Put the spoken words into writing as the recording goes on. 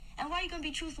are you going to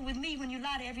be truthful with me when you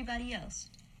lie to everybody else?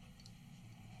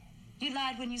 You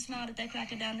lied when you smiled at that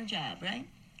cracker down the job, right?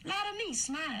 Lie to me,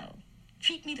 smile.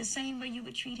 Treat me the same way you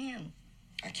would treat him.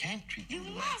 I can't treat him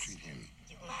the way I treat him.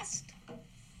 You must.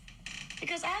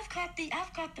 Because I've caught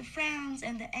the frowns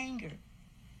and the anger.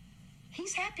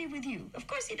 He's happy with you. Of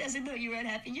course he doesn't know you're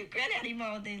unhappy. You grin at him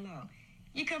all day long.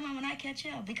 You come home and I catch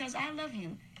hell. Because I love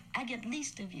you, I get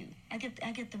least of you. I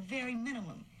get the very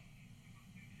minimum.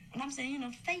 And I'm saying,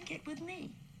 fake it with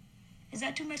me. Is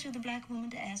that too much of the black woman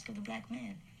to ask of the black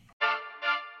man?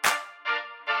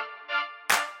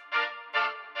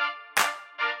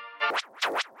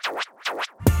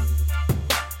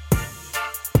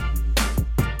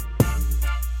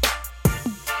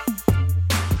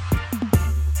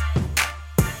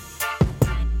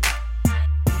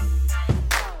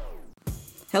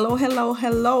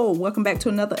 Hello. Welcome back to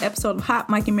another episode of Hot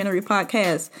Mockumentary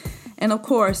Podcast. And of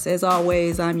course, as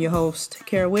always, I'm your host,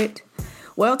 Kara Witt.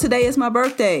 Well, today is my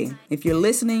birthday. If you're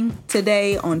listening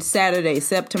today on Saturday,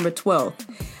 September 12th,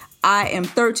 I am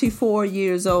 34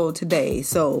 years old today.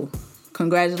 So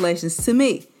congratulations to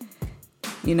me.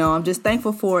 I'm just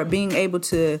thankful for being able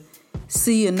to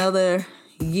see another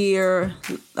year.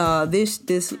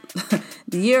 The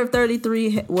year of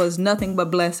 33 was nothing but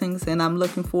blessings, and I'm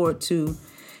looking forward to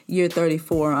year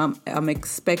 34. I'm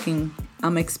expecting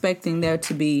there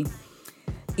to be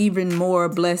even more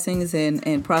blessings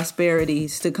and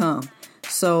prosperities to come.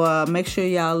 So make sure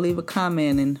y'all leave a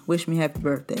comment and wish me happy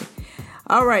birthday.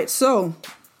 All right, so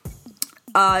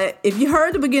if you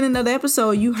heard the beginning of the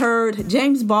episode, you heard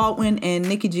James Baldwin and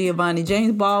Nikki Giovanni.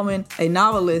 James Baldwin, a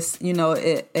novelist,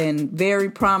 and very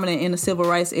prominent in the civil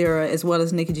rights era, as well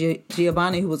as Nikki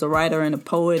Giovanni, who was a writer and a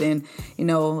poet and, an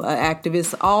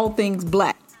activist, all things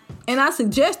black. And I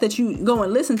suggest that you go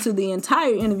and listen to the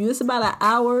entire interview. It's about an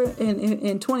hour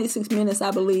and 26 minutes,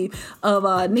 I believe,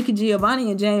 of Nikki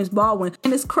Giovanni and James Baldwin.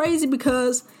 And it's crazy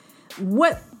because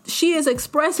what she is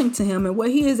expressing to him and what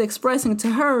he is expressing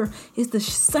to her is the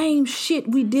same shit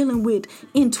we dealing with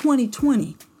in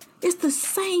 2020. It's the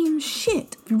same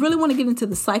shit. If you really want to get into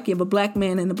the psyche of a black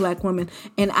man and a black woman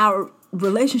and our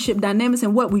relationship dynamics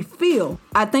and what we feel,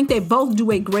 I think they both do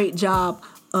a great job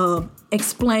of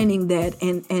explaining that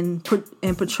and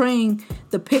portraying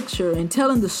the picture and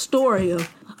telling the story of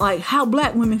like how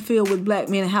black women feel with black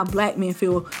men and how black men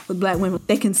feel with black women.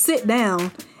 They can sit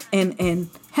down and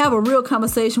have a real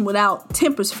conversation without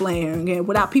tempers flaring and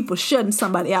without people shutting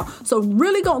somebody out. So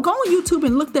really go on YouTube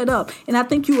and look that up. And I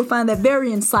think you will find that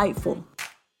very insightful.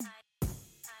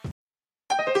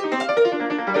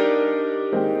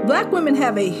 Black women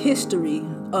have a history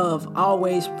of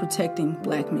always protecting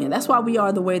black men. That's why we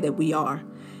are the way that we are.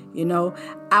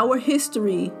 Our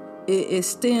history, it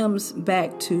stems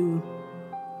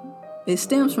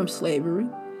from slavery,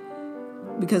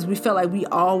 because we felt like we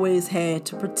always had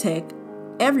to protect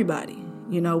everybody.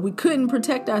 We couldn't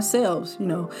protect ourselves,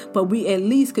 but we at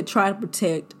least could try to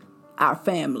protect our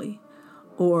family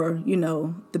or,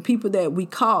 the people that we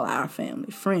call our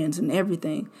family, friends and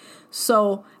everything.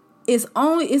 So it's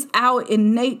our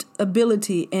innate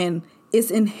ability and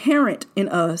it's inherent in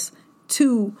us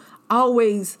to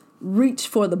always reach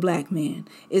for the black man.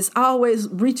 It's always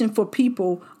reaching for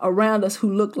people around us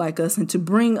who look like us and to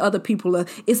bring other people up.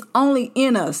 It's only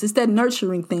in us. It's that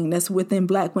nurturing thing that's within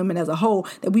black women as a whole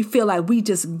that we feel like we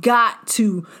just got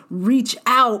to reach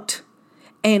out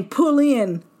and pull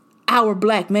in our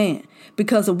black man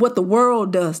because of what the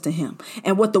world does to him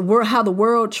and how the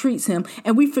world treats him.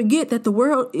 And we forget that the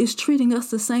world is treating us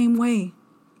the same way.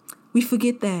 We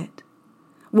forget that.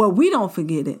 Well, we don't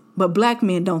forget it, but black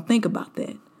men don't think about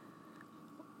that.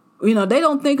 They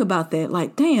don't think about that.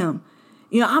 Like, damn,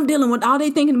 I'm dealing with, all they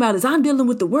thinking about is I'm dealing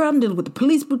with the world. I'm dealing with the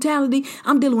police brutality.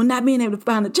 I'm dealing with not being able to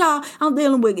find a job. I'm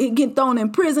dealing with getting thrown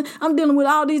in prison. I'm dealing with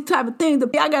all these type of things.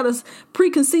 I got a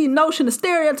preconceived notion, a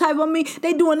stereotype on me.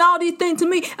 They doing all these things to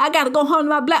me. I got to go home to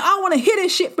my black. I don't want to hear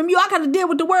this shit from you. I got to deal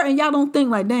with the world. And y'all don't think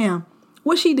like, damn,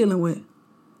 what's she dealing with?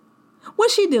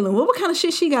 What's she dealing with? What kind of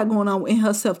shit she got going on in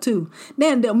herself too?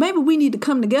 Then maybe we need to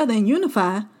come together and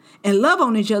unify and love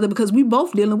on each other because we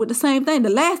both dealing with the same thing. The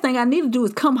last thing I need to do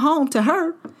is come home to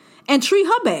her and treat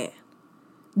her bad.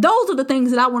 Those are the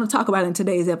things that I want to talk about in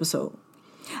today's episode.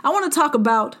 I want to talk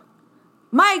about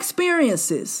my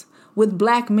experiences with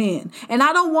black men. And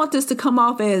I don't want this to come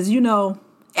off as,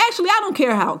 actually, I don't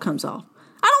care how it comes off.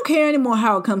 I don't care anymore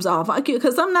how it comes off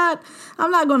because I'm not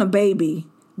going to baby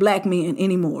black men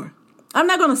anymore. I'm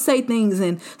not going to say things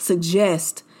and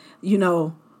suggest,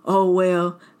 oh,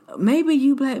 well, maybe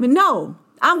you black men. No,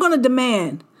 I'm going to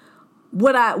demand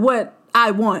what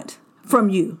I want from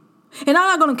you. And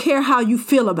I'm not going to care how you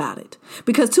feel about it.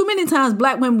 Because too many times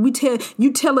black women,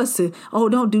 you tell us to, oh,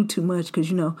 don't do too much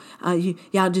because,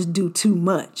 y'all just do too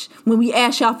much. When we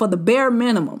ask y'all for the bare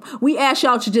minimum, we ask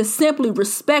y'all to just simply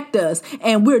respect us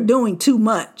and we're doing too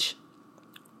much.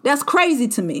 That's crazy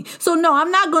to me. So no, I'm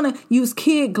not going to use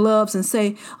kid gloves and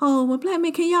say, oh, well, black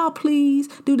men, can y'all please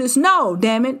do this? No,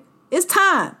 damn it. It's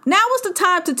time. Now is the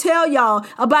time to tell y'all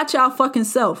about y'all fucking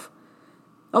self.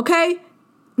 Okay?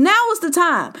 Now is the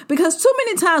time, because too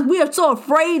many times we are so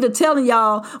afraid of telling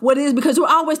y'all what it is because we're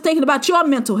always thinking about your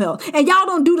mental health, and y'all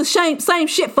don't do the same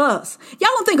shit for us. Y'all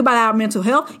don't think about our mental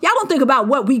health. Y'all don't think about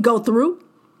what we go through.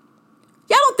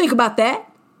 Y'all don't think about that.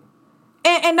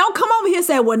 And don't come over here and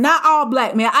say, well, not all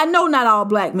black men. I know not all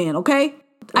black men, okay?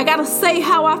 I got to say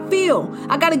how I feel.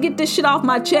 I got to get this shit off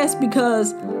my chest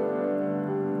because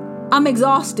I'm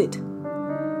exhausted.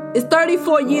 It's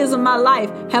 34 years of my life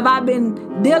have I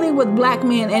been dealing with black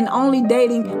men and only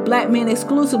dating black men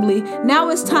exclusively. Now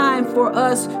it's time for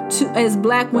us to, as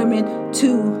black women,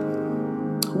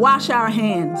 to wash our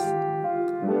hands.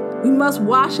 We must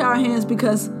wash our hands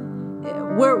because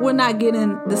we're not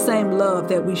getting the same love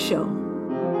that we show.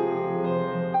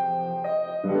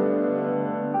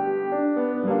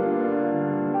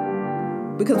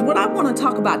 Because what I want to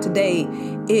talk about today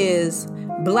is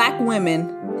black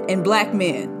women and black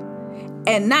men.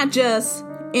 And not just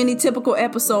any typical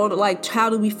episode like,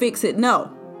 how do we fix it?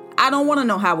 No, I don't want to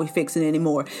know how we fix it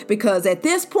anymore. Because at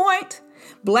this point,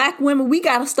 black women, we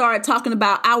got to start talking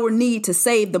about our need to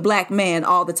save the black man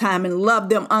all the time and love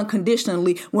them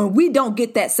unconditionally when we don't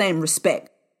get that same respect.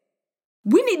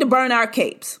 We need to burn our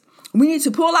capes. We need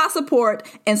to pull our support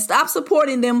and stop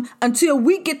supporting them until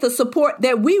we get the support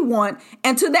that we want,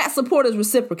 until that support is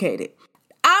reciprocated.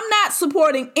 I'm not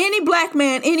supporting any black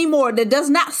man anymore that does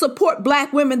not support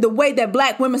black women the way that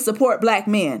black women support black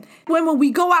men. When we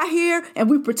go out here and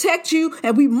we protect you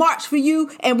and we march for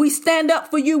you and we stand up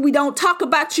for you, we don't talk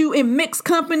about you in mixed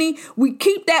company. We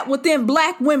keep that within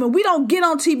black women. We don't get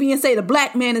on TV and say the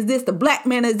black man is this, the black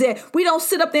man is that. We don't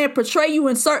sit up there and portray you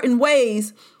in certain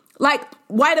ways like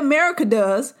white America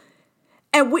does.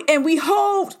 And we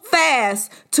hold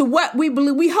fast to what we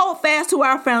believe. We hold fast to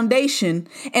our foundation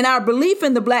and our belief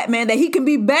in the black man, that he can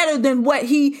be better than what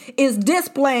he is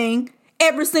displaying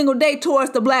every single day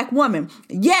towards the black woman.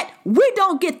 Yet we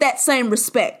don't get that same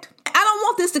respect. I don't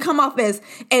want this to come off as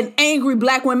an angry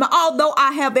black woman, although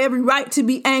I have every right to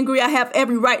be angry. I have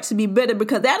every right to be bitter,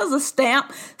 because that is a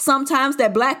stamp sometimes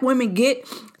that black women get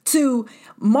to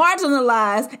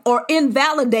marginalize or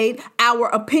invalidate our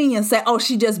opinion. Say, oh,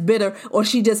 she just bitter or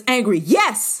she just angry.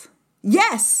 Yes,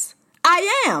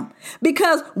 I am.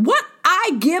 Because what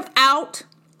I give out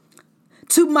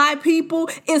to my people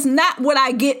is not what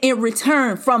I get in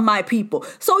return from my people.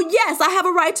 So yes, I have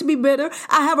a right to be bitter.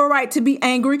 I have a right to be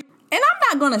angry. And I'm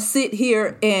not going to sit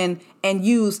here and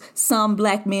use some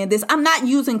black men this. I'm not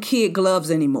using kid gloves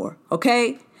anymore,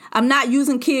 okay? I'm not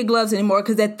using kid gloves anymore,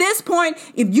 because at this point,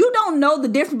 if you don't know the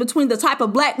difference between the type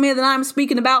of black men that I'm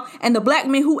speaking about and the black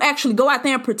men who actually go out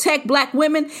there and protect black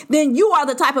women, then you are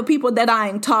the type of people that I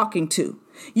am talking to.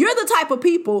 You're the type of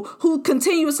people who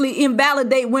continuously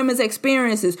invalidate women's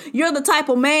experiences. You're the type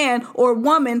of man or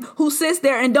woman who sits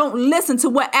there and don't listen to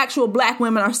what actual black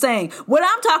women are saying. What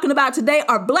I'm talking about today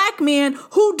are black men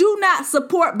who do not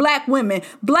support black women,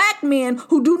 black men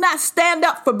who do not stand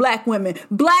up for black women,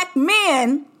 black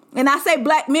men. And I say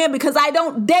black men because I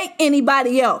don't date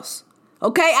anybody else.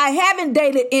 Okay, I haven't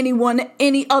dated anyone,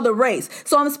 any other race.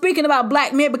 So I'm speaking about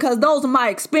black men because those are my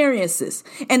experiences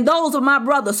and those are my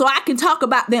brothers. So I can talk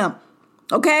about them.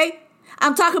 Okay,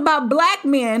 I'm talking about black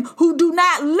men who do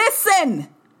not listen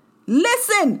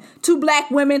to black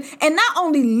women, and not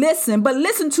only listen, but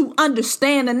listen to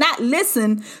understand, and not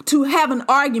listen to have an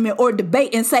argument or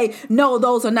debate and say, no,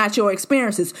 those are not your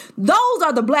experiences. Those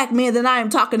are the black men that I am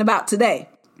talking about today.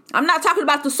 I'm not talking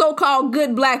about the so-called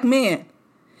good black men,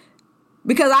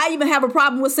 because I even have a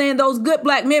problem with saying those good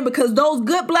black men, because those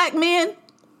good black men,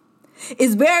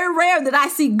 it's very rare that I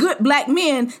see good black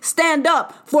men stand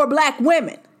up for black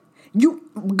women.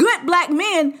 Good black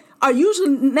men are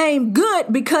usually named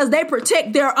good because they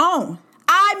protect their own.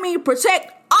 I mean,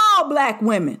 protect all black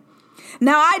women.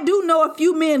 Now, I do know a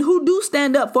few men who do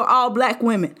stand up for all black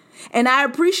women, and I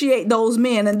appreciate those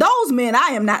men. And those men I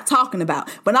am not talking about.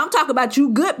 But I'm talking about you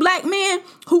good black men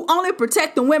who only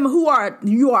protect the women who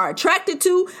you are attracted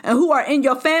to and who are in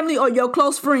your family or your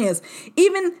close friends.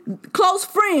 Even close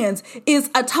friends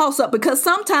is a toss-up, because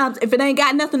sometimes if it ain't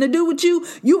got nothing to do with you,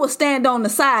 you will stand on the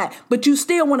side, but you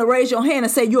still want to raise your hand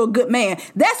and say you're a good man.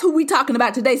 That's who we talking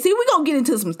about today. See, we're going to get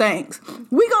into some things.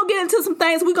 We're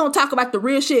going to talk about the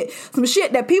real shit. Some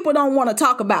shit that people don't want to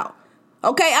talk about.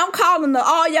 Okay, I'm calling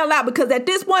all y'all out because at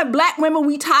this point, black women,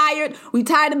 we tired. We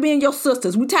tired of being your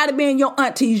sisters. We tired of being your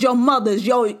aunties, your mothers,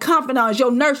 your confidants,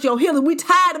 your nurse, your healer. We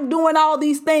tired of doing all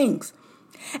these things.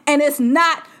 And it's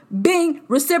not being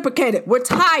reciprocated. We're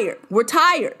tired. We're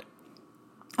tired.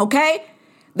 Okay?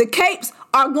 The capes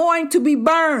are going to be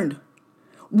burned.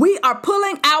 We are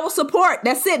pulling our support.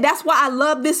 That's it. That's why I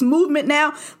love this movement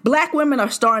now. Black women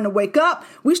are starting to wake up.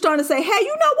 We're starting to say, hey,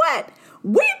 you know what?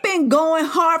 We've been going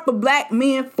hard for black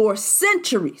men for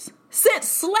centuries, since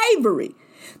slavery.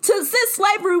 Since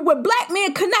slavery, where black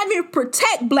men could not even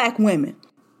protect black women.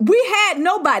 We had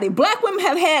nobody. Black women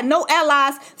have had no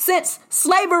allies since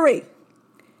slavery.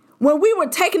 When we were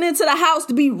taken into the house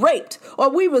to be raped, or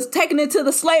we was taken into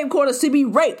the slave quarters to be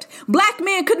raped, black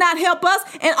men could not help us.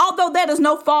 And although that is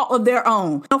no fault of their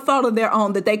own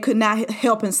that they could not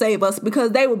help and save us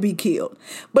because they would be killed.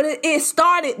 But it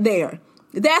started there.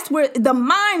 That's where the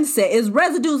mindset is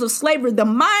residues of slavery. The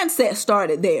mindset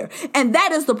started there. And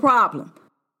that is the problem.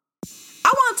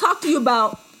 I want to talk to you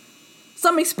about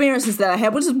some experiences that I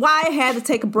had, which is why I had to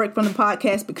take a break from the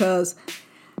podcast, because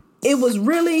it was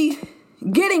really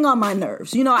getting on my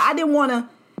nerves. You know, I didn't want to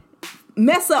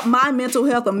mess up my mental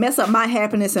health or mess up my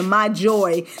happiness and my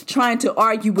joy trying to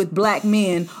argue with black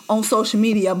men on social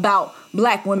media about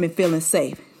black women feeling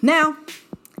safe. Now,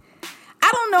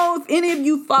 I don't know if any of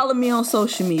you follow me on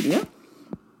social media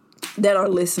that are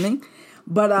listening,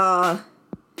 but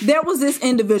there was this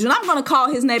individual. I'm going to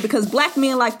call his name because black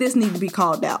men like this need to be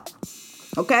called out.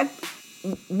 Okay?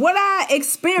 What I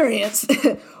experienced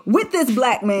with this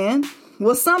black man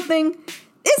was something,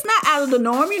 it's not out of the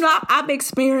norm. You know, I've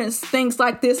experienced things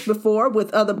like this before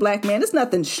with other black men. It's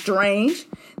nothing strange.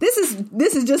 This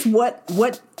is just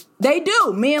what they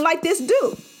do. Men like this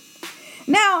do.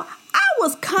 Now, I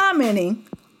was commenting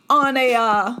on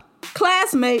a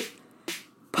classmate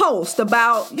post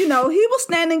about, you know, he was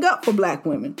standing up for black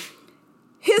women.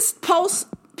 His post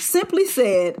simply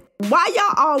said, why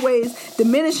y'all always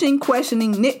diminishing,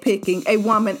 questioning, nitpicking a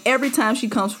woman every time she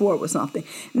comes forward with something?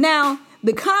 Now,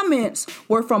 the comments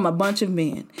were from a bunch of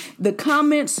men. The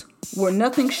comments were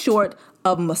nothing short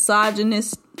of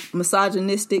misogynistic,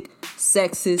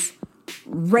 sexist,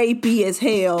 rapey as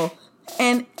hell.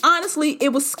 And honestly,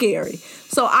 it was scary.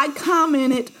 So I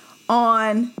commented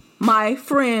on my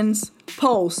friend's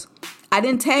post. I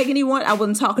didn't tag anyone. I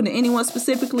wasn't talking to anyone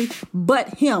specifically but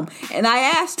him. And I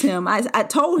asked him, I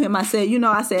told him, I said,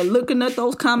 looking at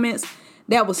those comments,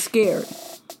 that was scary.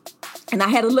 And I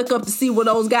had to look up to see where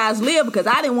those guys live because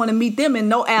I didn't want to meet them in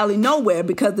no alley nowhere,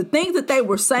 because the things that they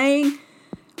were saying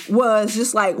was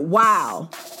just like, wow.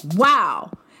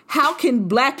 How can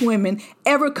black women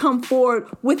ever come forward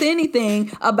with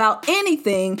anything about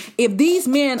anything if these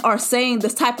men are saying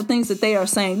this type of things that they are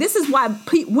saying? This is why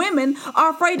women are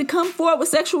afraid to come forward with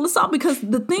sexual assault, because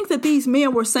the things that these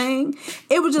men were saying,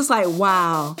 it was just like,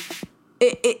 wow.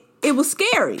 It was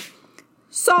scary.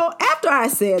 So after I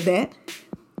said that,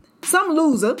 some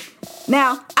loser.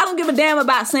 Now, I don't give a damn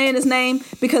about saying his name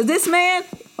because this man,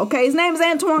 okay, his name is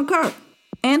Antoine Kerr.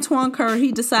 Antoine Kerr,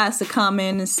 he decides to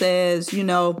comment and says, you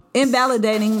know,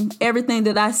 invalidating everything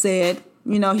that I said.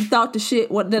 You know, he thought the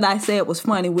shit that I said was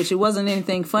funny, which it wasn't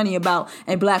anything funny about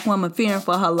a black woman fearing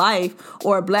for her life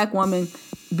or a black woman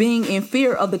being in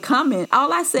fear of the comment.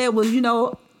 All I said was, you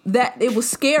know, that it was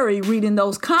scary reading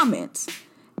those comments.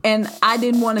 And I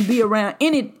didn't want to be around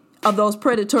any of those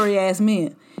predatory ass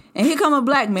men. And here come a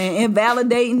black man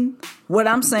invalidating what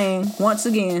I'm saying once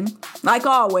again, like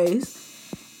always.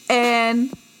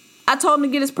 And I told him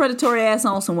to get his predatory ass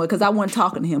on somewhere because I wasn't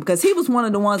talking to him, because he was one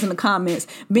of the ones in the comments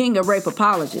being a rape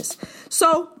apologist.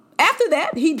 So after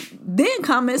that, he then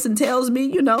comments and tells me,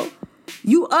 you know,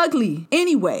 you ugly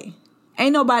anyway.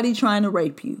 Ain't nobody trying to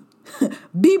rape you.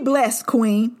 Be blessed,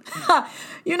 queen.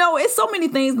 You know, it's so many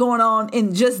things going on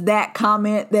in just that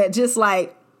comment that just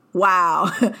like, wow.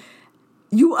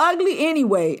 You ugly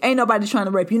anyway. Ain't nobody trying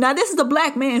to rape you. Now, this is a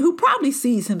black man who probably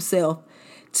sees himself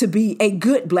to be a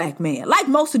good black man, like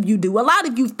most of you do. A lot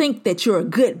of you think that you're a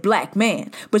good black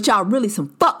man, but y'all really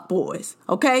some fuck boys,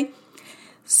 okay?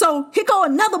 So here go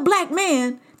another black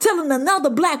man telling another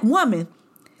black woman,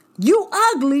 you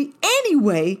ugly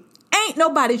anyway. Ain't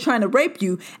nobody trying to rape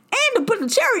you. And to put the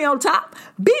cherry on top,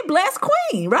 be blessed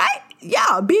queen, right?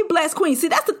 Yeah, be blessed queen. See,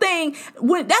 that's the thing.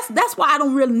 That's why I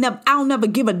don't never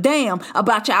give a damn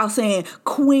about y'all saying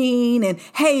queen and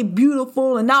hey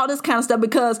beautiful and all this kind of stuff,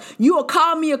 because you will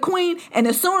call me a queen, and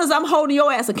as soon as I'm holding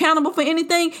your ass accountable for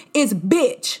anything, it's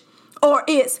bitch or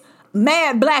it's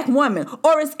mad black woman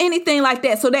or it's anything like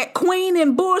that. So that queen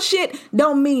and bullshit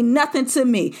don't mean nothing to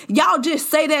me. Y'all just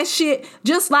say that shit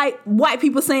just like white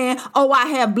people saying, oh, I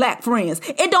have black friends.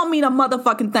 It don't mean a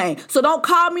motherfucking thing. So don't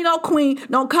call me no queen.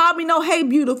 Don't call me no hey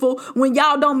beautiful when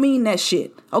y'all don't mean that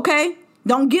shit. Okay?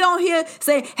 Don't get on here,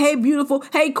 say, hey, beautiful,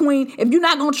 hey, queen, if you're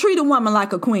not going to treat a woman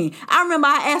like a queen. I remember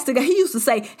I asked the guy, he used to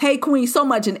say, hey, queen, so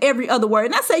much in every other word.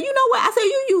 And I said, you know what? I said,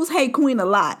 you use hey, queen a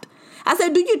lot. I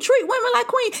said, do you treat women like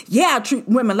queens? Yeah, I treat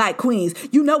women like queens.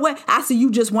 You know what? I see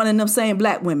you just one of them same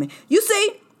black women. You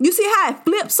see how it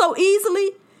flips so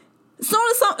easily? As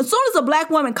soon as a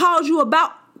black woman calls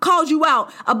you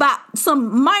out about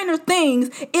some minor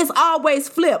things, it's always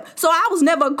flipped. So I was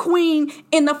never a queen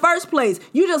in the first place.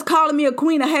 You just calling me a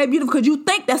queen or hey beautiful because you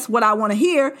think that's what I want to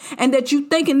hear and that you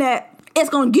thinking that it's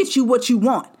going to get you what you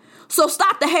want. So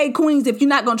stop the hey queens if you're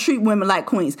not going to treat women like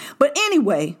queens. But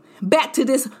anyway, back to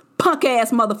this punk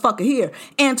ass motherfucker here,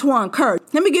 Antoine Curry.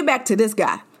 Let me get back to this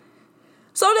guy.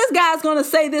 So this guy's going to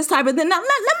say this type of thing. Now,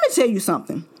 let me tell you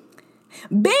something.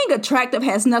 Being attractive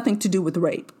has nothing to do with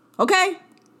rape. Okay?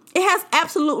 It has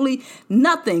absolutely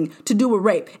nothing to do with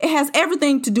rape. It has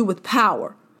everything to do with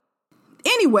power.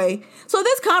 Anyway, so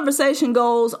this conversation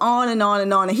goes on and on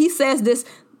and on. And he says this.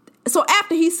 So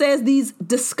after he says these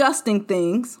disgusting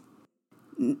things,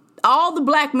 all the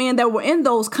black men that were in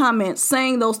those comments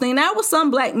saying those things, there were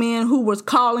some black men who was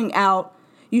calling out,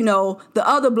 the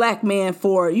other black men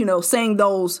for, saying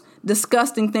those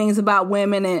disgusting things about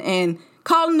women and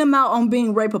calling them out on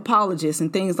being rape apologists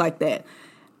and things like that.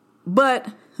 But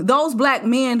those black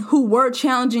men who were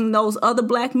challenging those other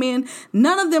black men,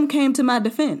 none of them came to my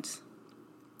defense.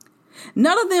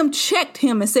 None of them checked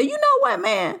him and said, you know what,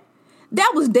 man,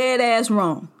 that was dead ass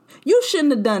wrong. You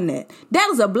shouldn't have done that. That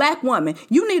is a black woman.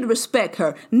 You need to respect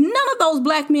her. None of those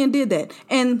black men did that.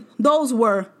 And those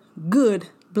were good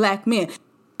black men.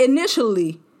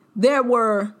 Initially, there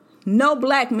were no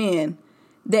black men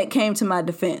that came to my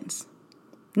defense.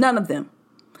 None of them.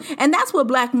 And that's what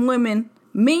black women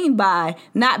mean by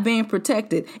not being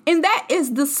protected. And that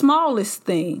is the smallest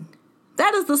thing.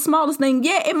 That is the smallest thing.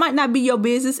 Yeah, it might not be your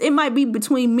business. It might be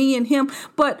between me and him.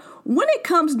 But when it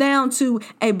comes down to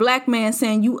a black man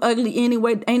saying you ugly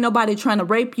anyway, ain't nobody trying to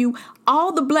rape you,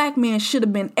 all the black men should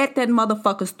have been at that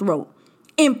motherfucker's throat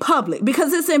in public,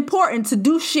 because it's important to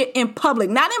do shit in public,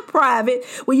 not in private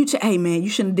where you say, hey man, you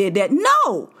shouldn't have did that.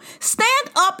 No, stand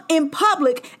up in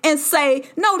public and say,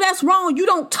 no, that's wrong. You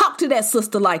don't talk to that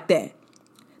sister like that.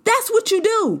 That's what you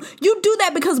do. You do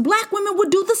that because black women would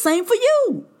do the same for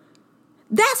you.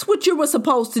 That's what you were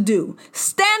supposed to do.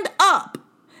 Stand up.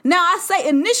 Now, I say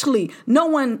initially, no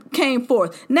one came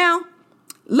forth. Now,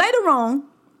 later on,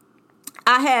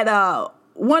 I had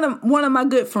one of my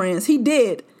good friends. He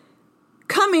did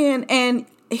come in and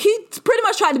he pretty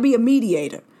much tried to be a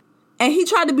mediator. And he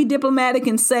tried to be diplomatic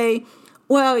and say,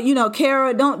 well,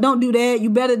 Kara, don't do that. You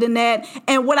better than that.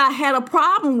 And what I had a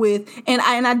problem with, and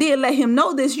I did let him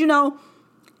know this,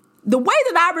 the way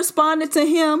that I responded to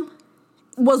him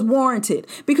was warranted,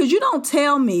 because you don't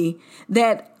tell me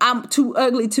that I'm too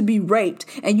ugly to be raped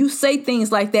and you say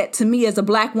things like that to me as a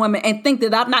black woman and think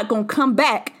that I'm not going to come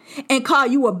back and call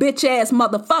you a bitch ass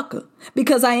motherfucker,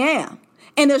 because I am.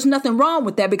 And there's nothing wrong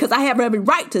with that, because I have every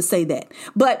right to say that.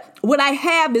 But what I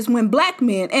have is when black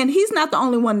men, and he's not the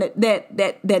only one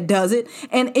that does it,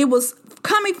 and it was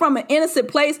coming from an innocent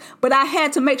place, but I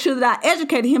had to make sure that I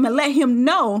educated him and let him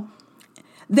know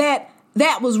that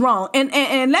was wrong. And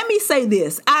let me say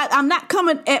this. I'm not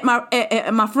coming at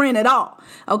my friend at all.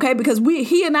 Okay. Because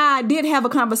he and I did have a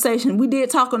conversation. We did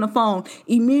talk on the phone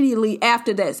immediately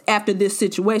after this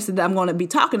situation that I'm going to be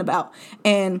talking about.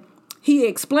 And he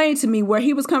explained to me where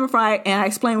he was coming from, and I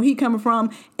explained where he coming from,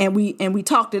 and we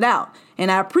talked it out.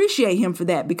 And I appreciate him for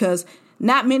that, because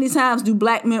not many times do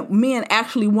black men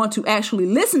actually want to actually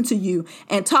listen to you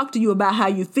and talk to you about how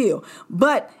you feel.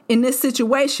 But in this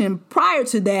situation, prior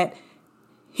to that,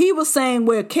 he was saying,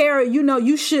 well, Kara,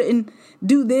 you shouldn't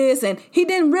do this. And he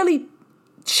didn't really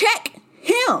check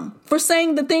him for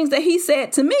saying the things that he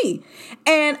said to me.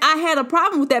 And I had a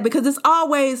problem with that, because it's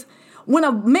always, when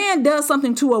a man does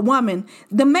something to a woman,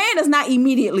 the man is not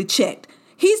immediately checked.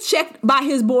 He's checked by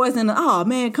his boys and, oh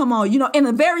man, come on, in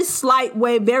a very slight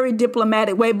way, very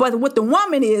diplomatic way. But what the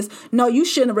woman is, no, you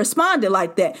shouldn't have responded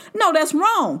like that. No, that's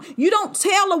wrong. You don't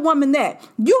tell a woman that.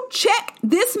 You check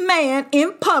this man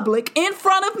in public in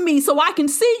front of me so I can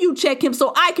see you check him,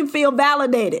 so I can feel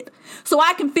validated, so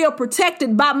I can feel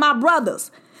protected by my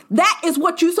brothers. That is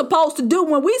what you're supposed to do.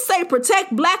 When we say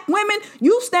protect black women,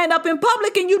 you stand up in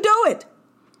public and you do it.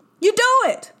 You do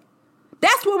it.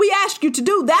 That's what we ask you to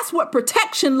do. That's what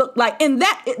protection looked like. And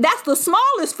that's the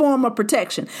smallest form of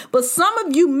protection. But some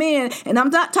of you men, and I'm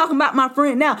not talking about my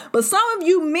friend now, but some of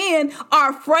you men are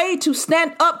afraid to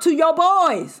stand up to your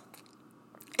boys.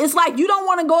 It's like you don't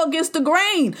want to go against the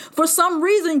grain. For some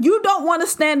reason, you don't want to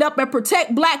stand up and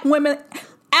protect black women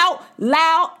out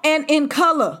loud and in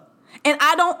color. And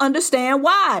I don't understand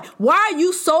why. Why are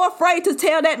you so afraid to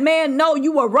tell that man, no,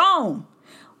 you were wrong?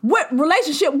 What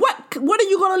relationship, what are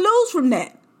you going to lose from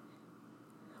that?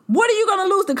 What are you going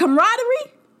to lose? The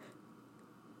camaraderie?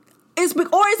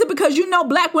 Or is it because you know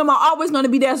black women are always going to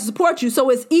be there to support you,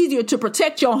 so it's easier to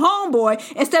protect your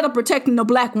homeboy instead of protecting the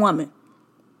black woman?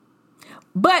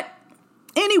 But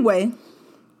anyway,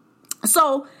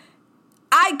 so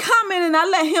I comment and I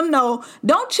let him know,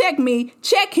 don't check me,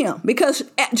 check him. Because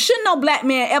shouldn't no black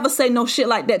man ever say no shit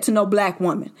like that to no black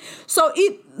woman. So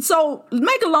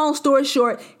make a long story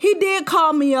short, he did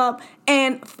call me up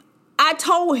and I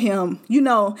told him,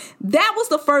 that was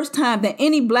the first time that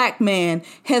any black man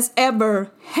has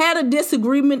ever had a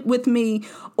disagreement with me,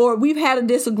 or we've had a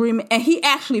disagreement, and he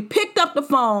actually picked up the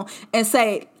phone and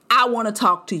said, I want to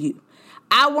talk to you.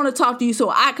 I want to talk to you so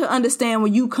I can understand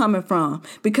where you coming from,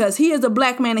 because he is a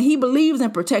black man and he believes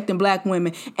in protecting black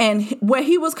women. And where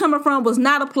he was coming from was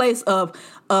not a place of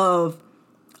oh,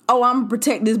 I'm gonna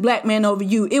protect this black man over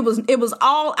you. It was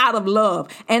all out of love.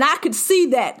 And I could see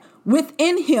that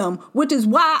within him, which is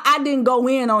why I didn't go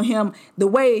in on him the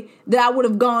way that I would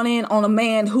have gone in on a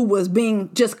man who was being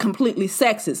just completely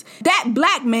sexist. That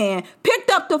black man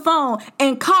picked up the phone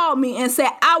and called me and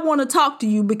said, I want to talk to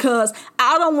you because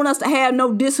I don't want us to have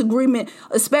no disagreement,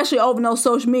 especially over no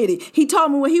social media. He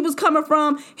told me where he was coming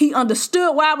from. He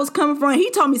understood where I was coming from. He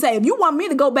told me, say, if you want me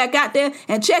to go back out there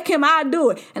and check him, I'll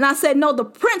do it. And I said, no, the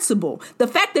principle, the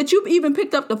fact that you even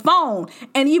picked up the phone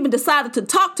and even decided to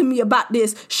talk to me about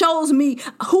this shows me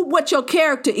what your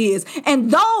character is. And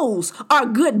those are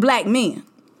good black men.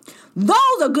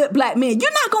 Those are good black men.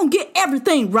 You're not going to get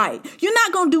everything right. You're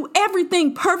not going to do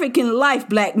everything perfect in life,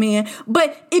 black men.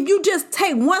 But if you just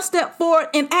take one step forward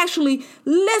and actually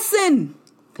listen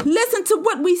to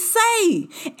what we say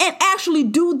and actually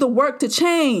do the work to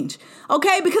change.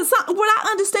 Okay? Because what I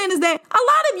understand is that a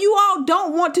lot of you all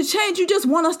don't want to change. You just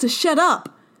want us to shut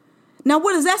up. Now,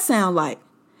 what does that sound like?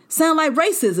 Sound like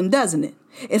racism, doesn't it?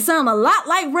 It sounds a lot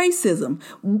like racism.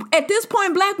 At this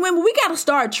point, black women, we got to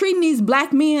start treating these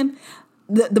black men,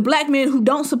 the black men who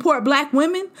don't support black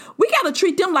women, we got to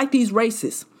treat them like these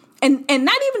racists. And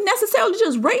not even necessarily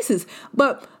just racist,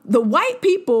 but the white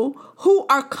people who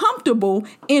are comfortable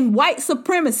in white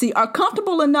supremacy are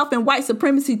comfortable enough in white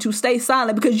supremacy to stay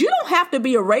silent, because you don't have to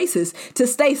be a racist to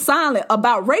stay silent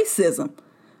about racism.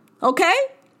 Okay?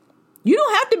 You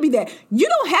don't have to be that. You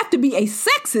don't have to be a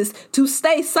sexist to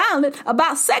stay silent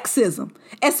about sexism,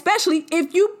 especially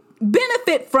if you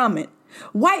benefit from it.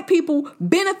 White people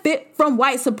benefit from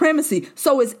white supremacy.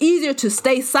 So it's easier to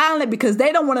stay silent because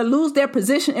they don't want to lose their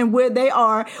position in where they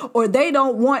are, or they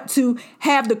don't want to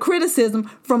have the criticism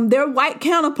from their white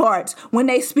counterparts when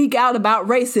they speak out about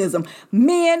racism.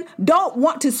 Men don't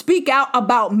want to speak out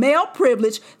about male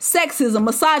privilege, sexism,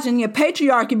 misogyny, and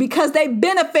patriarchy because they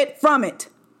benefit from it.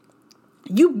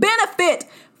 You benefit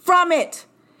from it.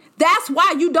 That's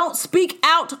why you don't speak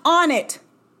out on it.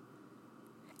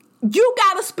 You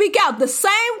got to speak out the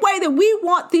same way that we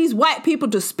want these white people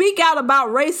to speak out about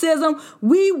racism.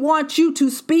 We want you to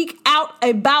speak out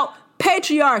about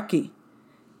patriarchy.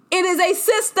 It is a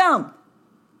system.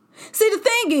 See, the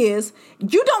thing is,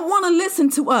 you don't want to listen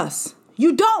to us.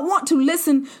 You don't want to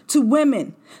listen to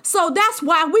women. So that's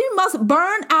why we must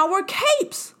burn our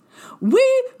capes.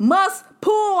 We must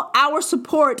pull our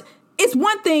support. It's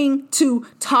one thing to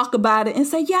talk about it and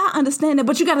say, yeah, I understand that,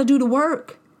 but you got to do the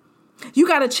work. You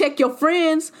got to check your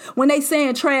friends when they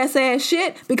saying trash ass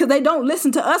shit, because they don't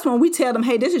listen to us when we tell them,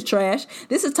 hey, this is trash.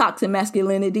 This is toxic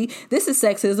masculinity. This is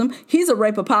sexism. He's a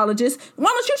rape apologist. Why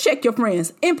don't you check your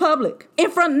friends in public,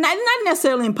 in front, not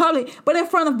necessarily in public, but in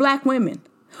front of black women,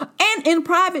 and in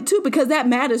private too, because that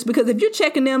matters. Because if you're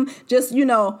checking them just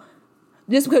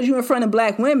because you're in front of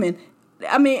black women,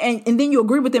 I mean, and then you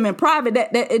agree with them in private,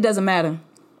 that it doesn't matter.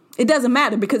 It doesn't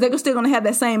matter, because they're still going to have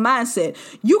that same mindset.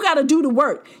 You got to do the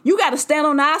work. You got to stand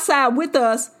on our side with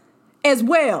us as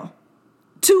well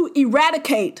to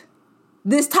eradicate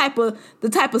the type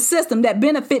of system that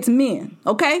benefits men.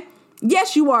 Okay?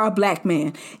 Yes, you are a black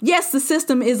man. Yes, the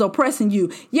system is oppressing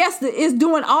you. Yes, it's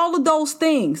doing all of those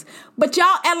things. But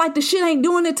y'all act like the shit ain't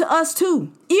doing it to us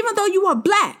too. Even though you are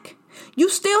black, you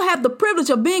still have the privilege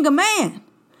of being a man.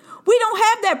 We don't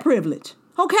have that privilege,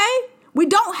 okay? We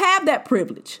don't have that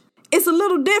privilege. It's a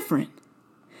little different,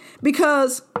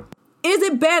 because is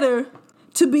it better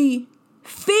to be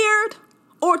feared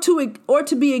or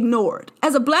to be ignored.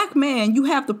 As a black man, you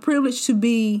have the privilege to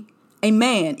be a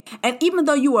man. And even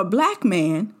though you are a black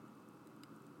man,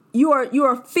 you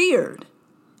are feared.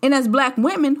 And as black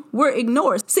women, we're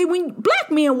ignored. See, when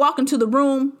black men walk into the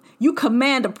room, you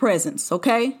command a presence,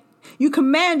 okay? You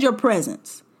command your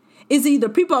presence. It's either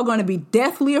people are going to be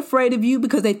deathly afraid of you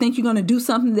because they think you're going to do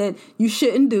something that you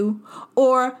shouldn't do,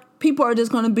 or people are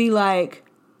just going to be like,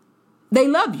 they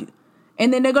love you,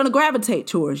 and then they're going to gravitate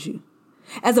towards you.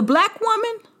 As a black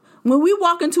woman, when we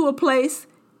walk into a place,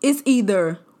 it's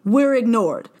either we're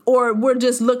ignored or we're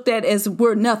just looked at as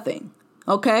we're nothing,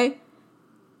 okay?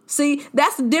 See,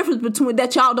 that's the difference between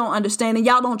that y'all don't understand and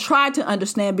y'all don't try to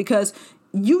understand, because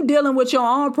you dealing with your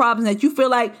own problems that you feel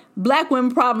like black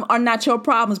women problems are not your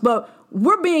problems, but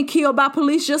we're being killed by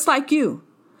police just like you.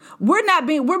 We're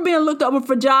being looked over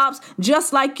for jobs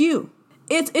just like you.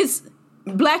 It's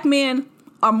black men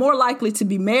are more likely to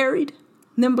be married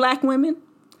than black women.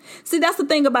 See, that's the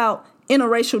thing about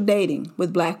interracial dating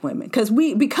with black women, because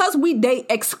we date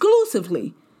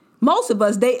exclusively, most of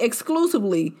us date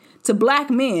exclusively to black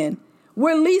men.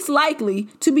 We're least likely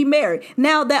to be married.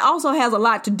 Now, that also has a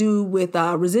lot to do with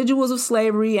residuals of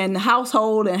slavery and the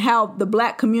household and how the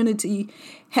black community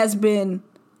has been,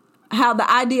 how the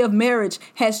idea of marriage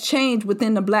has changed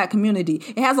within the black community.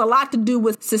 It has a lot to do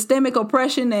with systemic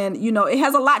oppression, and, it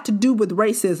has a lot to do with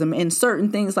racism and certain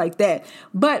things like that.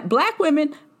 But black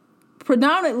women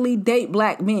predominantly date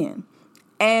black men.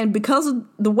 And because of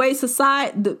the way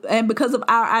society, and because of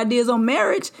our ideas on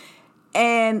marriage,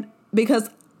 and because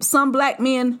some black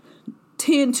men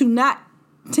tend not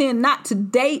to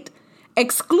date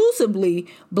exclusively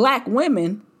black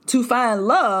women to find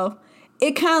love,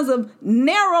 it kind of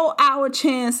narrows our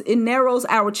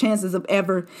chances of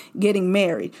ever getting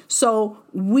married. So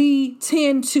we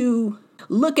tend to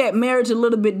look at marriage a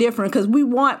little bit different, because we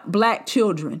want black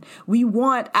children. We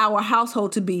want our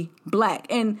household to be black.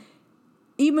 And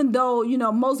even though,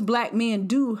 most black men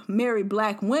do marry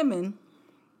black women,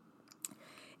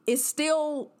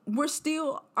 we're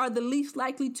still are the least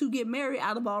likely to get married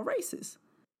out of all races.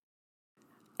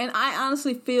 And I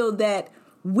honestly feel that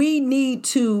we need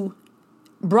to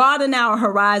broaden our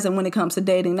horizon when it comes to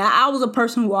dating. Now, I was a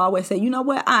person who always said, you know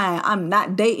what, I'm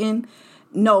not dating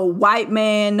no white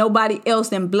man, nobody else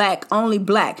than black, only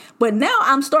black. But now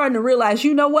I'm starting to realize,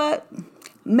 you know what?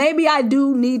 Maybe I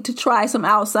do need to try some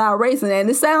outside race. And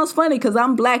it sounds funny because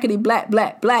I'm blackity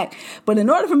black. But in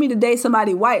order for me to date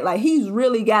somebody white, like, he's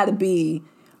really got to be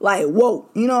like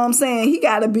woke. You know what I'm saying? He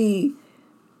got to be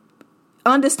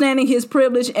understanding his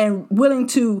privilege and willing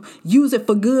to use it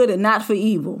for good and not for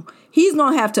evil. He's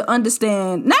going to have to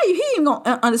understand. Now, he ain't going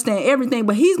to understand everything,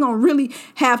 but he's going to really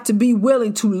have to be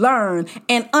willing to learn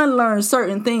and unlearn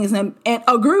certain things and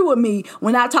agree with me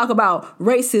when I talk about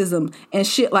racism and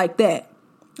shit like that.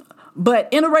 But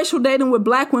interracial dating with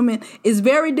black women is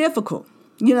very difficult.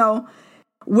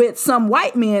 With some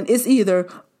white men, it's either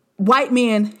white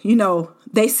men,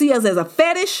 they see us as a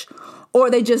fetish, or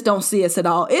they just don't see us at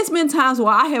all. It's been times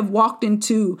where I have walked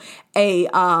into a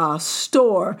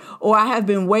store, or I have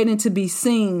been waiting to be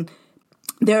seen.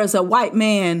 There's a white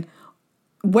man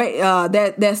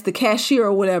that's the cashier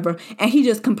or whatever, and he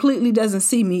just completely doesn't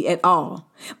see me at all.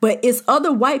 But it's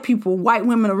other white people, white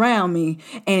women around me,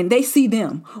 and they see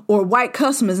them, or white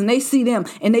customers, and they see them,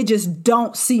 and they just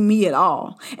don't see me at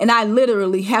all. And I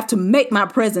literally have to make my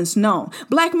presence known.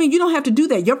 Black men, you don't have to do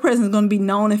that. Your presence is going to be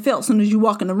known and felt as soon as you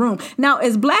walk in the room. Now,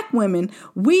 as black women,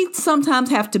 we sometimes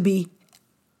have to be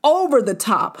over the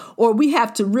top, or we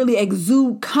have to really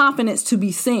exude confidence to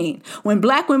be seen. When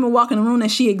black women walk in the room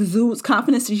and she exudes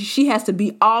confidence, she has to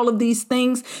be all of these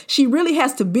things. She really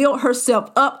has to build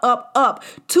herself up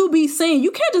to be seen.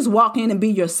 You can't just walk in and be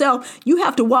yourself. You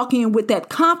have to walk in with that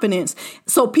confidence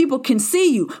so people can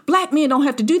see you. Black men don't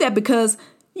have to do that because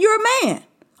you're a man.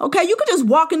 Okay, you could just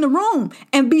walk in the room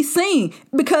and be seen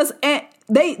because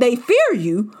they fear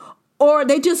you, or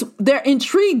they're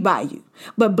intrigued by you.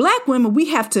 But black women, we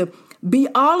have to be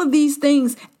all of these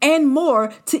things and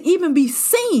more to even be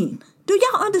seen. Do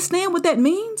y'all understand what that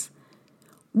means?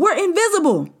 We're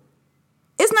invisible.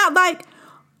 It's not like,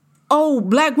 oh,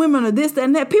 black women are this, that,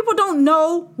 and that. People don't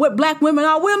know what black women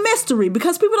are. We're a mystery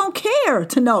because people don't care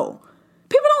to know.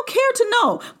 People don't care to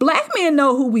know. Black men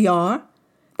know who we are.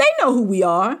 They know who we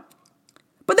are,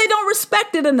 but they don't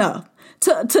respect it enough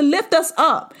to lift us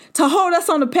up, to hold us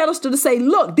on the pedestal, to say,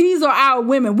 look, these are our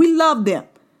women. We love them.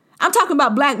 I'm talking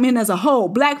about black men as a whole,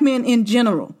 black men in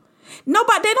general. They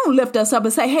don't lift us up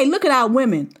and say, hey, look at our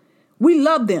women. We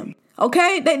love them.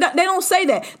 Okay? They don't say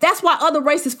that. That's why other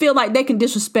races feel like they can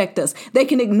disrespect us. They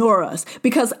can ignore us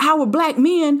because our black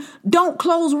men don't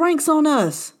close ranks on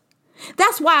us.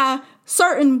 That's why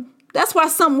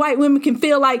some white women can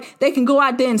feel like they can go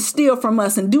out there and steal from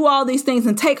us and do all these things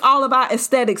and take all of our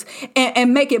aesthetics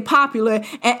and make it popular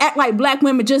and act like black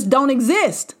women just don't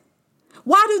exist.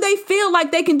 Why do they feel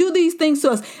like they can do these things to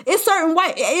us?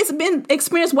 It's been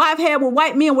experience I've had with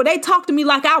white men where they talk to me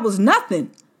like I was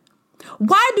nothing.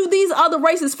 Why do these other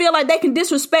races feel like they can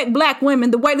disrespect black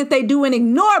women the way that they do and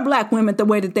ignore black women the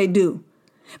way that they do?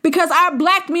 Because our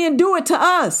black men do it to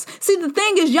us. See, the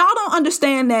thing is, y'all don't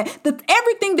understand that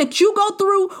everything that you go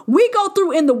through, we go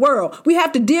through in the world. We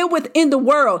have to deal with in the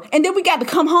world. And then we got to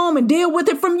come home and deal with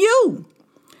it from you.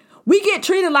 We get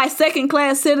treated like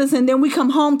second-class citizens, then we come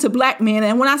home to black men.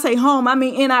 And when I say home, I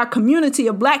mean in our community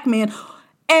of black men.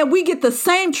 And we get the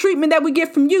same treatment that we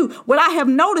get from you. What I have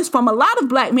noticed from a lot of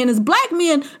black men is black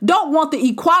men don't want the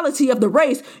equality of the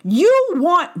race. You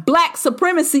want black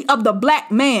supremacy of the black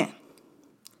man.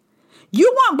 You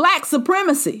want black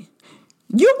supremacy.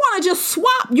 You want to just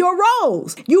swap your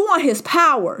roles. You want his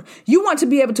power. You want to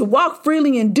be able to walk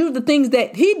freely and do the things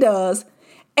that he does.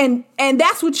 And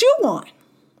that's what you want.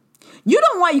 You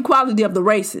don't want equality of the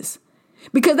races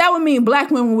because that would mean black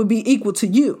women would be equal to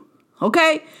you.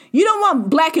 Okay? You don't want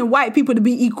black and white people to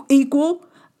be equal.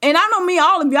 And I don't mean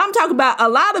all of you. I'm talking about a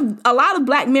lot of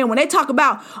black men. When they talk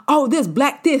about,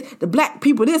 the black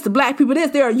people this, the black people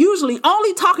this, they are usually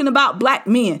only talking about black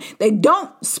men. They don't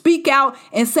speak out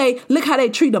and say, look how they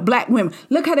treat the black women.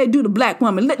 Look how they do the black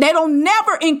women. They don't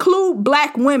never include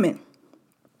black women.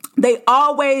 They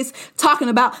always talking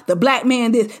about the black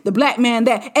man this, the black man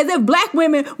that. As if black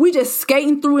women, we just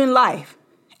skating through in life.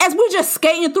 As we're just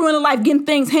skating through in life, getting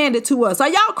things handed to us. Are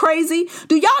y'all crazy?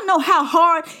 Do y'all know how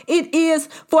hard it is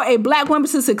for a black woman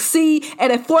to succeed at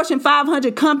a Fortune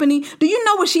 500 company? Do you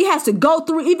know what she has to go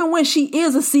through even when she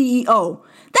is a CEO?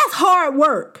 That's hard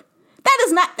work.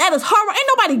 That is hard work. Ain't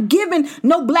nobody giving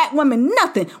no black woman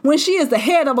nothing when she is the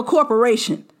head of a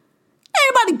corporation.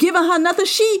 Anybody giving her nothing.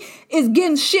 She is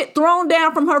getting shit thrown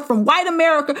down from her, from white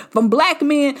America, from black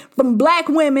men, from black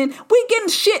women. We getting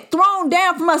shit thrown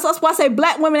down from us. That's why I say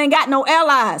black women ain't got no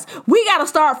allies. We got to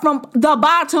start from the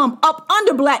bottom up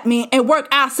under black men and work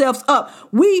ourselves up.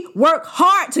 We work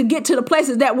hard to get to the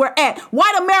places that we're at.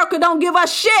 White America don't give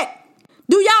us shit.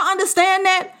 Do y'all understand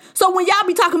that? So when y'all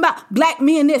be talking about black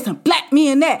men this and black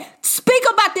men that, speak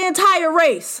about the entire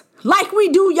race. Like we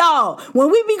do y'all.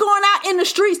 When we be going out in the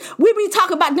streets, we be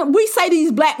talking about them. We say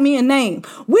these black men name.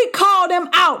 We call them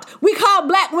out. We call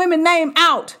black women name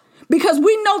out because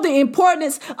we know the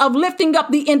importance of lifting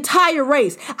up the entire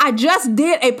race. I just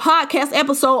did a podcast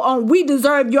episode on We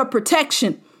Deserve Your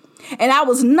Protection. And I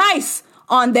was nice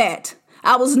on that.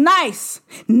 I was nice.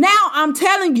 Now I'm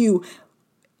telling you,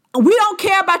 we don't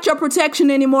care about your protection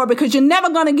anymore because you're never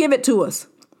going to give it to us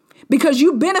because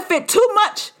you benefit too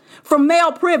much from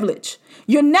male privilege.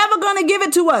 You're never going to give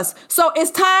it to us. So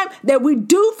it's time that we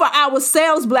do for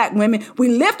ourselves, black women. We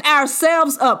lift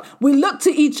ourselves up. We look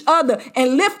to each other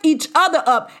and lift each other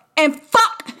up and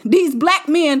fuck these black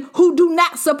men who do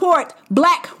not support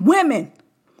black women.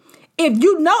 If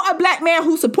you know a black man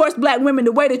who supports black women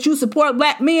the way that you support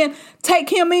black men, take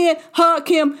him in, hug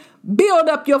him, build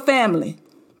up your family.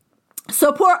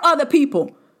 Support other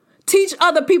people. Teach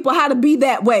other people how to be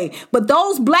that way. But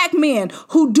those black men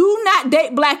who do not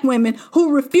date black women,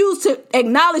 who refuse to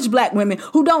acknowledge black women,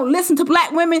 who don't listen to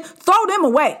black women, throw them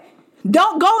away.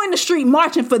 Don't go in the street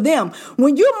marching for them.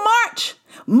 When you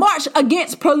march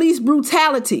against police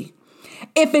brutality.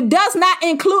 If it does not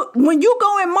include, when you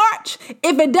go and march,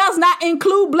 if it does not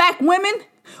include black women,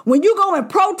 when you go and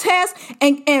protest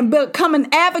and become an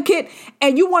advocate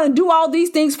and you want to do all these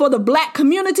things for the black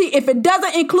community, if it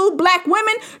doesn't include black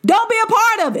women, don't be a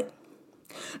part of it.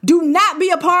 Do not be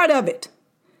a part of it.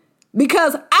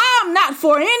 Because I'm not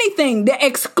for anything that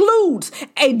excludes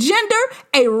a gender,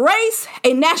 a race,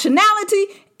 a nationality,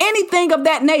 anything of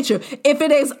that nature. If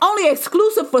it is only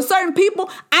exclusive for certain people,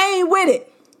 I ain't with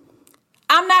it.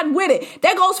 I'm not with it.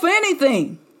 That goes for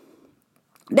anything.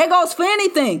 That goes for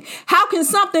anything. How can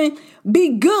something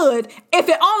be good if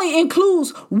it only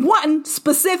includes one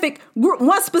specific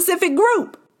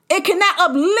group? It cannot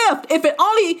uplift if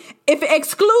it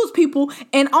excludes people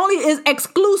and only is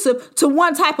exclusive to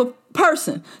one type of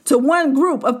person, to one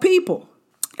group of people.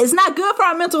 It's not good for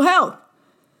our mental health.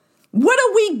 What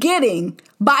are we getting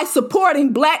by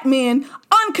supporting black men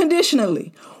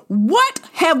unconditionally? What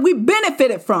have we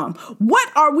benefited from? What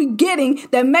are we getting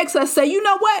that makes us say, you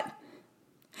know what?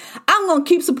 I'm going to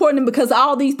keep supporting them because of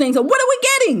all these things. And what are we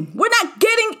getting? We're not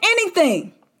getting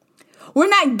anything. We're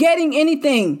not getting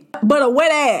anything. but a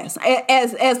wet ass,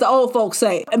 as the old folks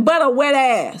say, but a wet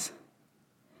ass.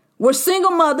 We're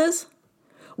single mothers.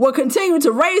 We're continuing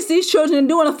to raise these children and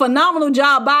doing a phenomenal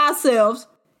job by ourselves.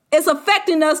 It's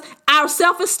affecting us, our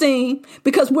self-esteem,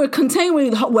 because we're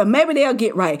continuing, well, maybe they'll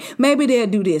get right. Maybe they'll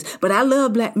do this. But I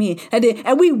love black men.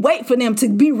 And we wait for them to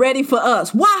be ready for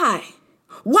us. Why?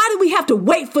 Why do we have to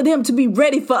wait for them to be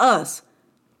ready for us?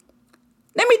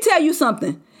 Let me tell you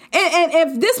something. And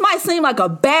if this might seem like a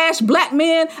bash black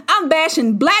men, I'm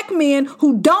bashing black men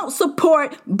who don't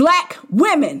support black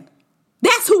women.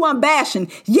 That's who I'm bashing.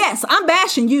 Yes, I'm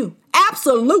bashing you.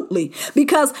 Absolutely.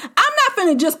 Because I'm not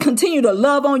finna just continue to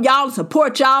love on y'all and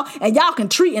support y'all and y'all can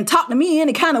treat and talk to me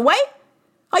any kind of way.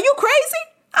 Are you crazy?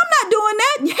 I'm not doing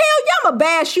that. Hell yeah, I'ma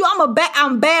bash you.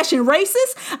 I'm bashing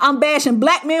racists. I'm bashing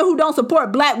black men who don't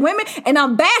support black women. And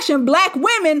I'm bashing black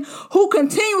women who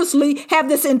continuously have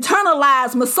this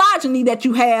internalized misogyny that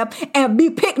you have and be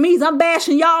pick-me's. I'm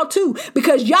bashing y'all too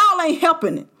because y'all ain't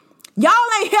helping it. Y'all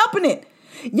ain't helping it.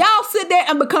 Y'all sit there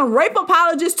and become rape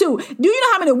apologists too. Do you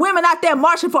know how many women out there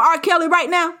marching for R. Kelly right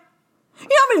now? You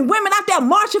know how many women out there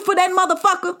marching for that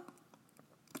motherfucker?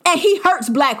 And he hurts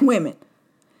black women.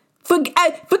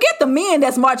 Forget the men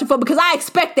that's marching for, because I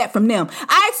expect that from them.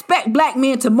 I expect black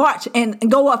men to march and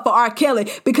go up for R.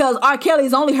 Kelly because R. Kelly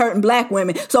is only hurting black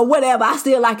women. So whatever, I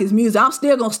still like his music. I'm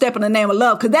still going to step in the name of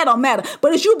love because that don't matter.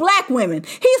 But it's you black women.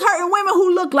 He's hurting women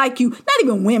who look like you. Not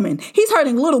even women. He's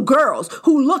hurting little girls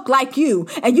who look like you.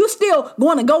 And you still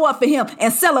going to go up for him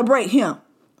and celebrate him.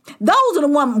 Those are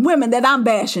the women that I'm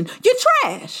bashing. You're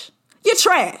trash. You're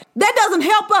trash. That doesn't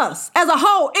help us as a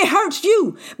whole. It hurts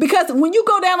you because when you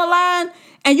go down the line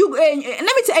and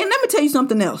let me tell you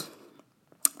something else.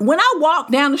 When I walk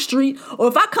down the street or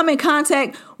if I come in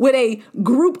contact with a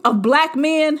group of black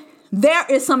men, there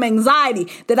is some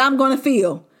anxiety that I'm going to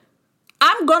feel.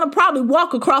 I'm going to probably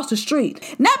walk across the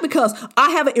street, not because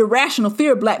I have an irrational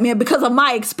fear of black men, because of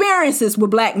my experiences with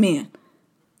black men.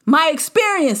 My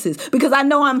experiences, because I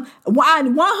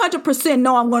 100%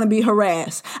 know I'm going to be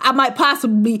harassed. I might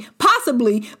possibly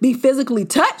be physically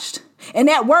touched, and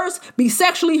at worst, be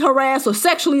sexually harassed or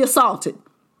sexually assaulted.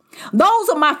 Those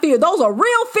are my fears. Those are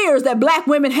real fears that black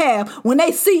women have when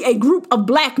they see a group of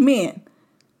black men.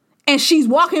 And she's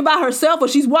walking by herself or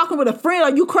she's walking with a friend.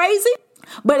 Are you crazy?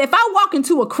 But if I walk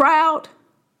into a crowd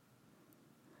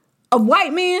of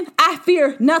white men, I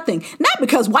fear nothing. Not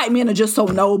because white men are just so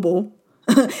noble.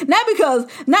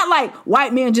 Not like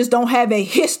white men just don't have a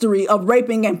history of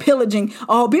raping and pillaging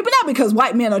all people. Not because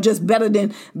white men are just better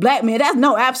than black men.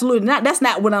 Absolutely not. That's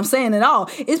not what I'm saying at all.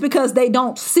 It's because they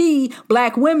don't see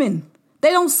black women.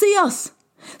 They don't see us.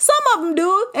 Some of them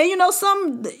do. And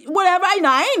some, whatever.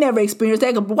 I ain't never experienced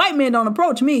that. White men don't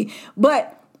approach me.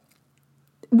 But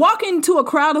walking into a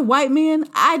crowd of white men,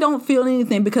 I don't feel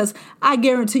anything because I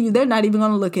guarantee you they're not even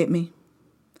going to look at me.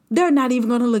 They're not even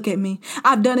going to look at me.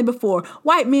 I've done it before.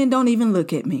 White men don't even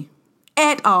look at me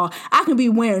at all. I can be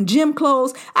wearing gym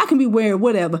clothes. I can be wearing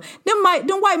whatever. Them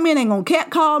white men ain't going to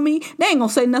catcall me. They ain't going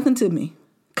to say nothing to me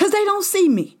because they don't see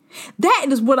me. That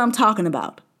is what I'm talking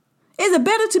about. Is it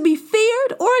better to be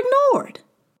feared or ignored?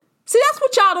 See, that's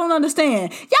what y'all don't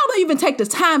understand. Y'all don't even take the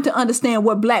time to understand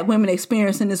what black women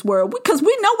experience in this world because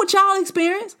we know what y'all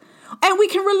experience and we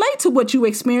can relate to what you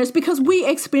experience because we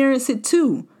experience it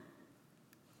too.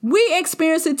 We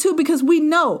experience it too because we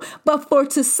know.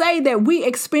 But to say that we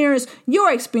experience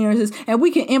your experiences and we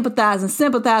can empathize and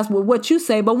sympathize with what you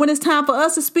say, but when it's time for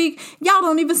us to speak, y'all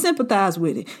don't even sympathize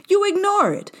with it. You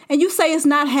ignore it and you say it's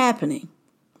not happening.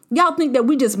 Y'all think that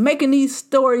we just making these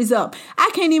stories up.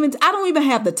 I don't even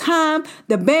have the time,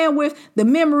 the bandwidth, the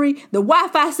memory, the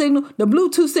Wi-Fi signal, the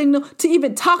Bluetooth signal to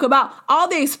even talk about all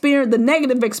the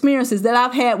negative experiences that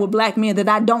I've had with black men that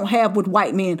I don't have with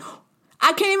white men.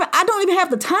 I don't even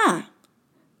have the time.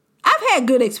 I've had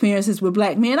good experiences with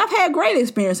black men. I've had great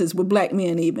experiences with black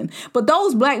men even. But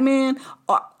those black men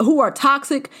who are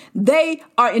toxic, they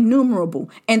are innumerable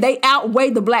and they outweigh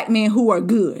the black men who are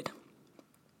good.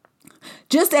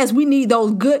 Just as we need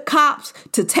those good cops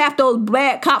to tap those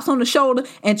bad cops on the shoulder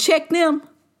and check them,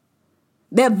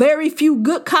 there are very few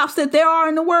good cops that there are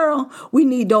in the world. We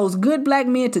need those good black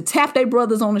men to tap their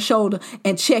brothers on the shoulder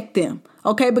and check them.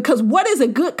 Okay, because what is a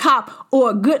good cop or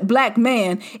a good black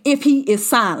man if he is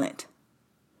silent?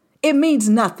 It means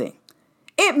nothing.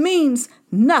 It means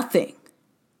nothing.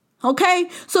 Okay,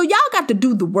 so y'all got to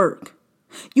do the work.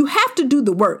 You have to do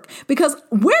the work because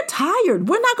we're tired.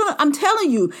 I'm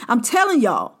telling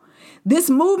y'all, this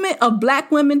movement of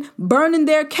black women burning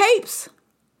their capes,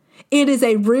 it is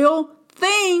a real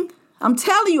thing. I'm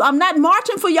telling you, I'm not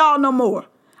marching for y'all no more.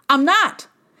 I'm not.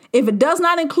 If it does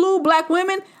not include black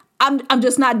women, I'm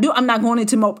just not I'm not going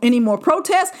into any more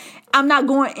protests. I'm not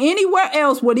going anywhere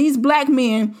else where these black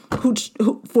men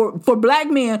for black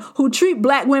men who treat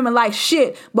black women like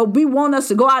shit, but we want us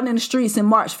to go out in the streets and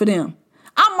march for them.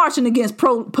 I'm marching against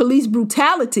police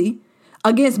brutality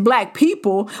against black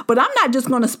people, but I'm not just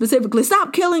going to specifically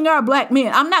stop killing our black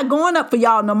men. I'm not going up for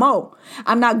y'all no more.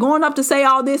 I'm not going up to say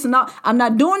all this and all. I'm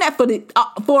not doing that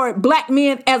for black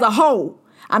men as a whole.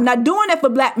 I'm not doing that for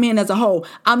black men as a whole.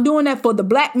 I'm doing that for the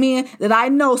black men that I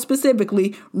know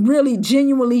specifically really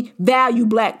genuinely value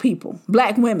black people,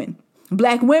 black women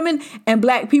and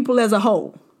black people as a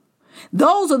whole.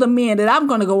 Those are the men that I'm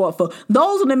going to go up for.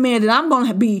 Those are the men that I'm going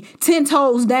to be 10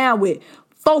 toes down with,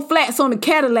 4 flats on the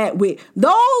Cadillac with.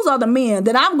 Those are the men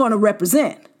that I'm going to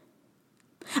represent.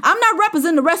 I'm not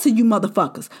representing the rest of you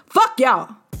motherfuckers. Fuck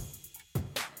y'all.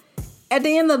 At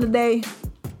the end of the day,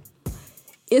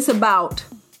 it's about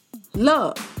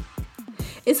love.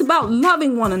 It's about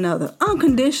loving one another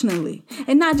unconditionally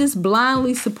and not just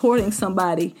blindly supporting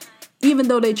somebody even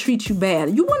though they treat you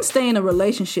bad. You wouldn't stay in a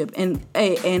relationship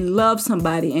and love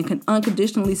somebody and can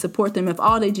unconditionally support them if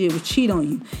all they did was cheat on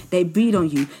you, they beat on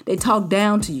you, they talk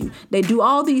down to you, they do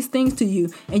all these things to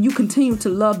you, and you continue to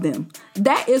love them.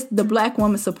 That is the black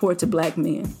woman support to black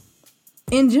men.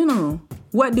 In general,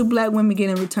 what do black women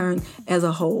get in return as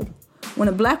a whole? When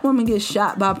a black woman gets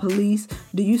shot by police,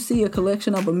 do you see a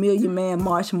collection of 1 million man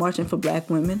marching for black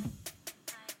women?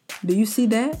 Do you see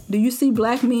that? Do you see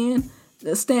black men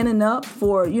standing up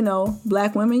for,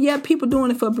 black women? Yeah, people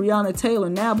doing it for Breonna Taylor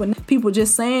now, but people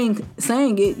just saying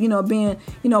it, being,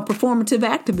 performative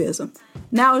activism.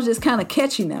 Now it's just kind of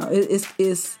catchy now.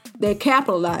 It's they're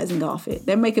capitalizing off it.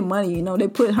 They're making money, They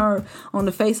put her on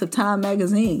the face of Time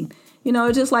magazine.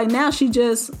 It's just like now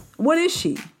what is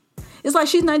she? It's like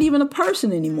she's not even a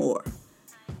person anymore,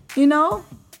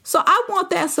 So I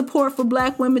want that support for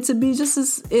black women to be just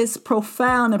as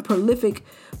profound and prolific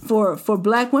for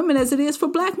black women as it is for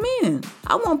black men.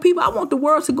 I want the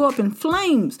world to go up in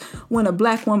flames when a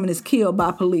black woman is killed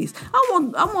by police.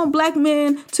 I want black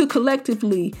men to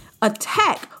collectively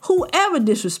attack whoever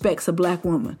disrespects a black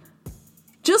woman.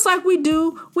 Just like we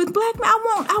do with black men.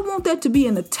 I want that to be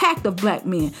an attack of black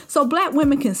men. So black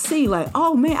women can see like,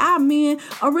 oh man, our men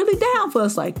are really down for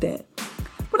us like that.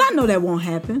 But I know that won't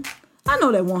happen.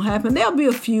 There'll be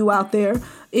a few out there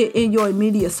in your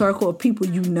immediate circle of people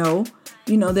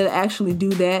that actually do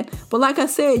that. But like I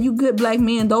said, you good black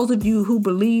men, those of you who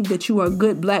believe that you are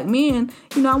good black men,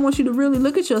 I want you to really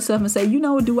look at yourself and say,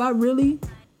 do I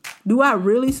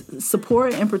really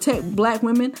support and protect black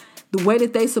women the way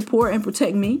that they support and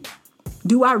protect me?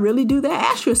 Do I really do that?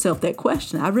 Ask yourself that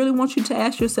question. I really want you to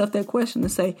ask yourself that question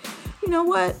and say, you know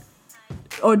what?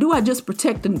 Or do I just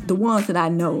protect the ones that I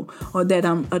know or that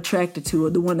I'm attracted to or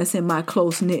the one that's in my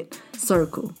close-knit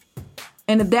circle?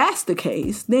 And if that's the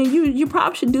case, then you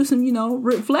probably should do some,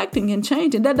 reflecting and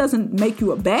changing. That doesn't make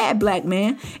you a bad black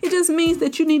man. It just means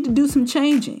that you need to do some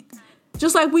changing.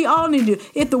 Just like we all need to.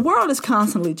 If the world is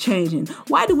constantly changing,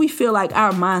 why do we feel like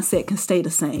our mindset can stay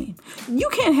the same? You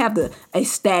can't have a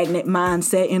stagnant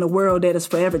mindset in a world that is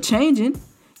forever changing.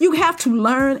 You have to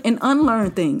learn and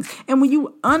unlearn things. And when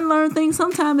you unlearn things,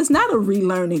 sometimes it's not a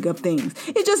relearning of things.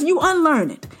 It's just you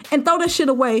unlearn it and throw that shit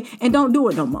away and don't do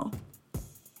it no more.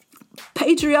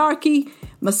 Patriarchy,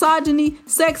 misogyny,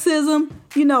 sexism,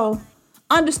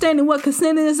 understanding what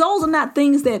consent is, those are not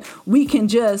things that we can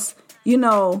just,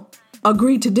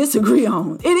 agree to disagree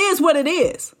on. It is what it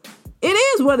is. It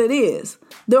is what it is.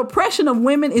 The oppression of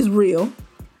women is real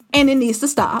and it needs to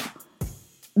stop.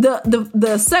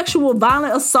 The sexual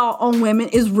violent assault on women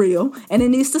is real and it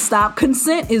needs to stop.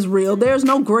 Consent is real. There's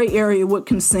no gray area with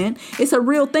consent. It's a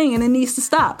real thing and it needs to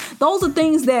stop. Those are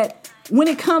things that when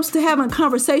it comes to having a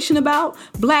conversation about,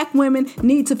 black women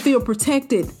need to feel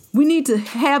protected. We need to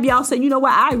have y'all say, you know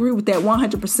what, I agree with that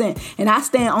 100% and I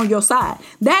stand on your side.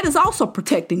 That is also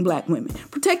protecting black women,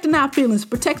 protecting our feelings,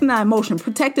 protecting our emotion,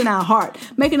 protecting our heart,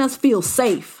 making us feel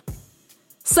safe.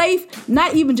 Safe,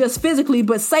 not even just physically,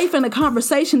 but safe in a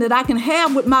conversation that I can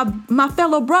have with my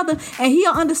fellow brother and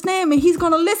he'll understand me. He's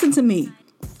going to listen to me.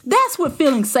 That's what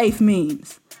feeling safe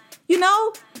means.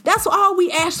 That's all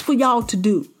we ask for y'all to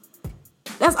do.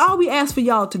 That's all we ask for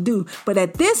y'all to do. But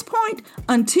at this point,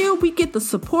 until we get the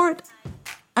support,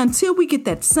 until we get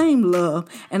that same love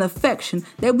and affection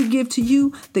that we give to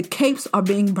you, the capes are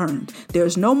being burned.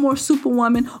 There's no more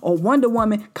Superwoman or Wonder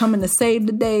Woman coming to save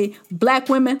the day. Black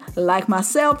women like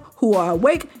myself who are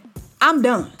awake, I'm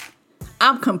done.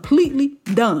 I'm completely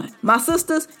done. My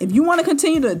sisters, if you want to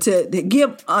continue to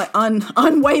give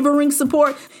unwavering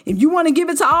support, if you want to give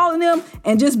it to all of them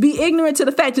and just be ignorant to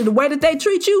the fact of the way that they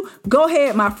treat you, go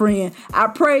ahead, my friend. I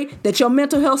pray that your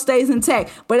mental health stays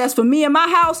intact. But as for me and my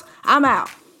house, I'm out.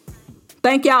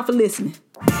 Thank y'all for listening.